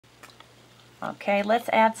Okay, let's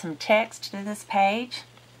add some text to this page.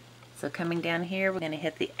 So coming down here, we're going to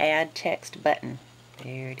hit the Add Text button.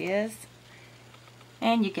 There it is.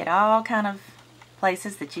 And you get all kind of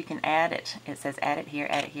places that you can add it. It says add it here,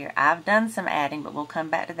 add it here. I've done some adding, but we'll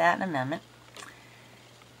come back to that in a moment.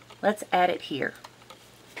 Let's add it here.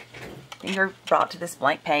 Then you're brought to this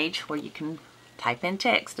blank page where you can type in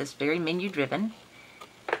text. It's very menu driven.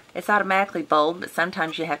 It's automatically bold, but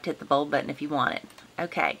sometimes you have to hit the bold button if you want it.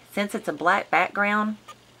 Okay, since it's a black background,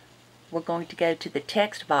 we're going to go to the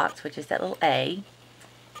text box, which is that little A,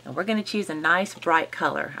 and we're going to choose a nice bright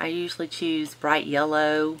color. I usually choose bright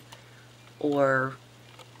yellow or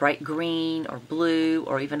bright green or blue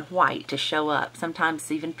or even white to show up,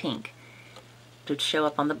 sometimes even pink to show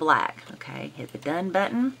up on the black. Okay, hit the done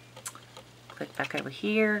button, click back over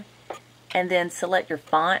here, and then select your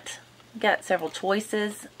font. You've got several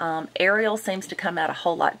choices. Arial seems to come out a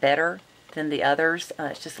whole lot better than the others.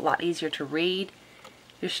 It's just a lot easier to read.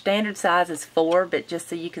 Your standard size is 4, but just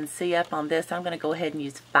so you can see up on this, I'm going to go ahead and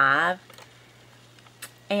use 5.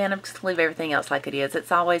 And I'm just going to leave everything else like it is.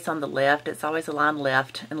 It's always on the left. It's always aligned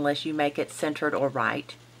left unless you make it centered or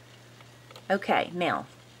right. Okay, now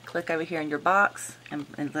click over here in your box and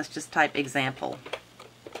let's just type example.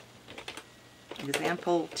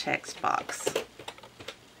 Example text box.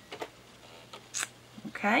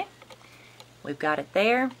 Okay, we've got it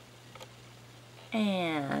there.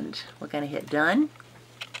 And we're going to hit done.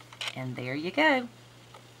 And there you go.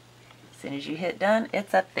 As soon as you hit done,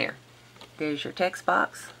 it's up there. There's your text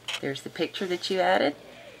box. There's the picture that you added.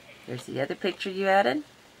 There's the other picture you added.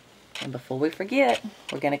 And before we forget,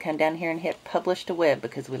 we're going to come down here and hit publish to web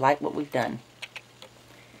because we like what we've done.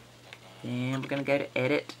 Then we're going to go to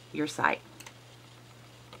edit your site.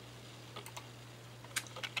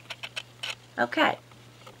 Okay,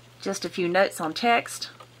 just a few notes on text.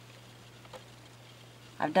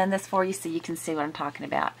 I've done this for you so you can see what I'm talking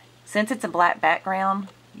about. Since it's a black background,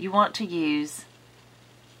 you want to use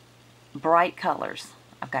bright colors.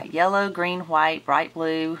 I've got yellow, green, white, bright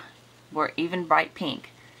blue, or even bright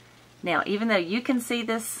pink. Now, even though you can see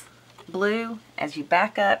this blue, as you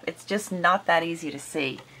back up, it's just not that easy to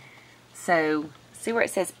see. So, see where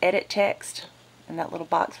it says edit text in that little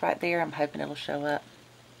box right there? I'm hoping it'll show up.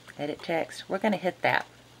 Edit text. We're going to hit that.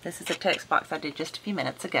 This is a text box I did just a few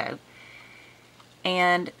minutes ago.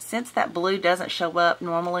 And since that blue doesn't show up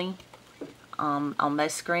normally on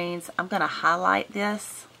most screens, I'm going to highlight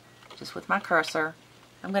this just with my cursor.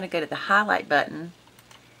 I'm going to go to the highlight button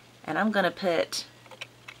and I'm going to put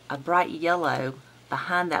a bright yellow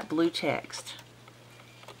behind that blue text.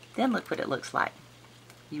 Then look what it looks like.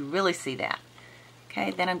 You really see that.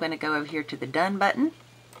 Okay, then I'm going to go over here to the done button.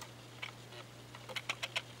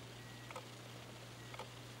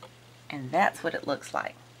 And that's what it looks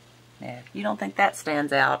like. Now, if you don't think that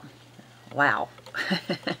stands out, wow.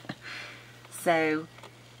 So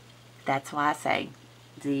that's why I say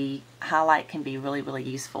the highlight can be really, really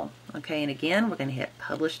useful. Okay, and again, we're going to hit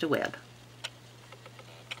publish to web.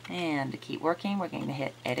 And to keep working, we're going to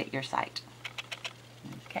hit edit your site.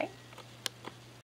 Okay.